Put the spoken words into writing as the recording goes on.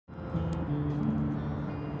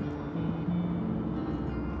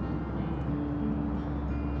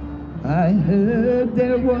I heard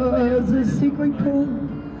there was a secret chord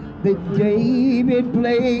that David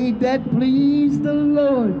played that pleased the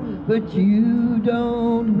Lord, but you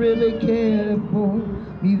don't really care for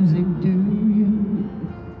music, do you?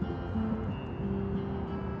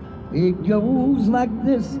 It goes like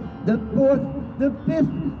this: the fourth, the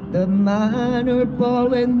fifth, the minor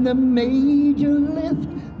fall and the major lift,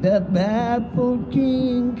 the baffled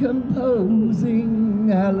king composing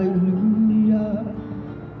hallelujah,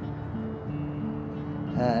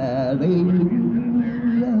 hallelujah,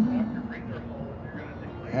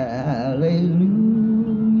 hallelujah,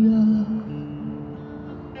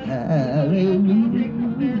 hallelujah,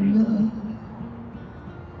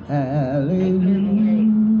 hallelujah.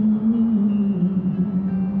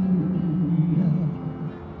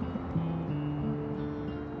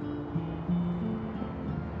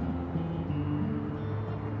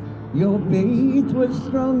 Your faith was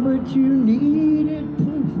strong, but you needed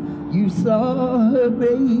proof. You saw her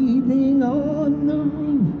bathing on the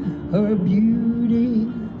roof, her beauty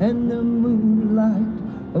and the moonlight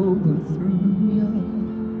overthrew you.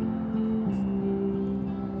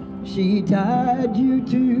 She tied you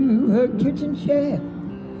to her kitchen chair,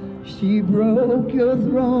 she broke your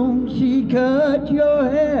throne, she cut your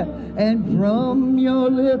hair, and from your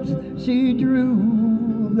lips she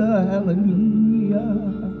drew the hallelujah.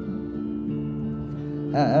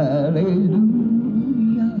 Hallelujah,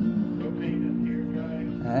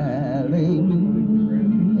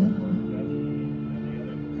 hallelujah,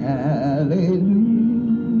 hallelujah,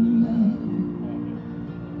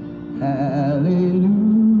 hallelujah.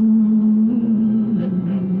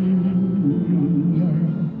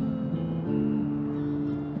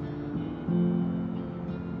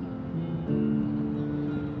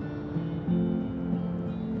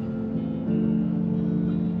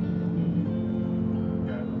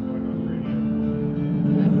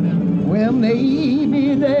 Well,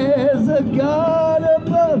 maybe there's a God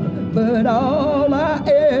above, but all I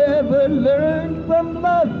ever learned from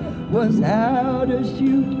love was how to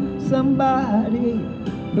shoot somebody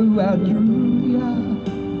who outdrew ya.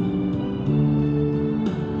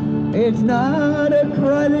 It's not a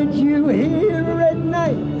cry that you hear at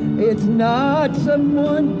night, it's not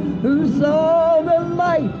someone who saw the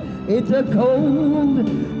light, it's a cold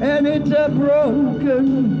and it's a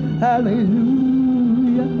broken hallelujah.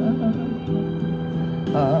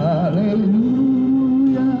 Hallelujah,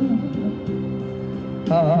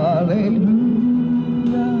 hallelujah,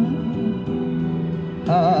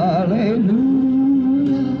 hallelujah,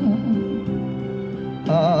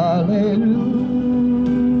 hallelujah,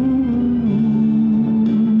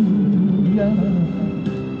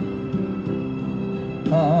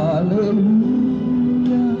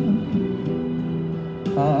 hallelujah,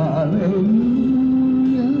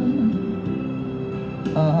 hallelujah,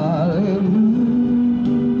 hallelujah.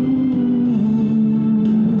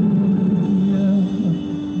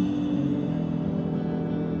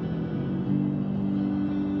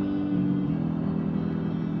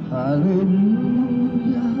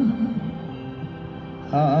 Hallelujah,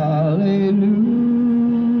 hallelujah.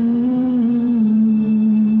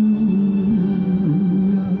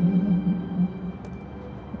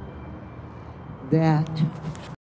 That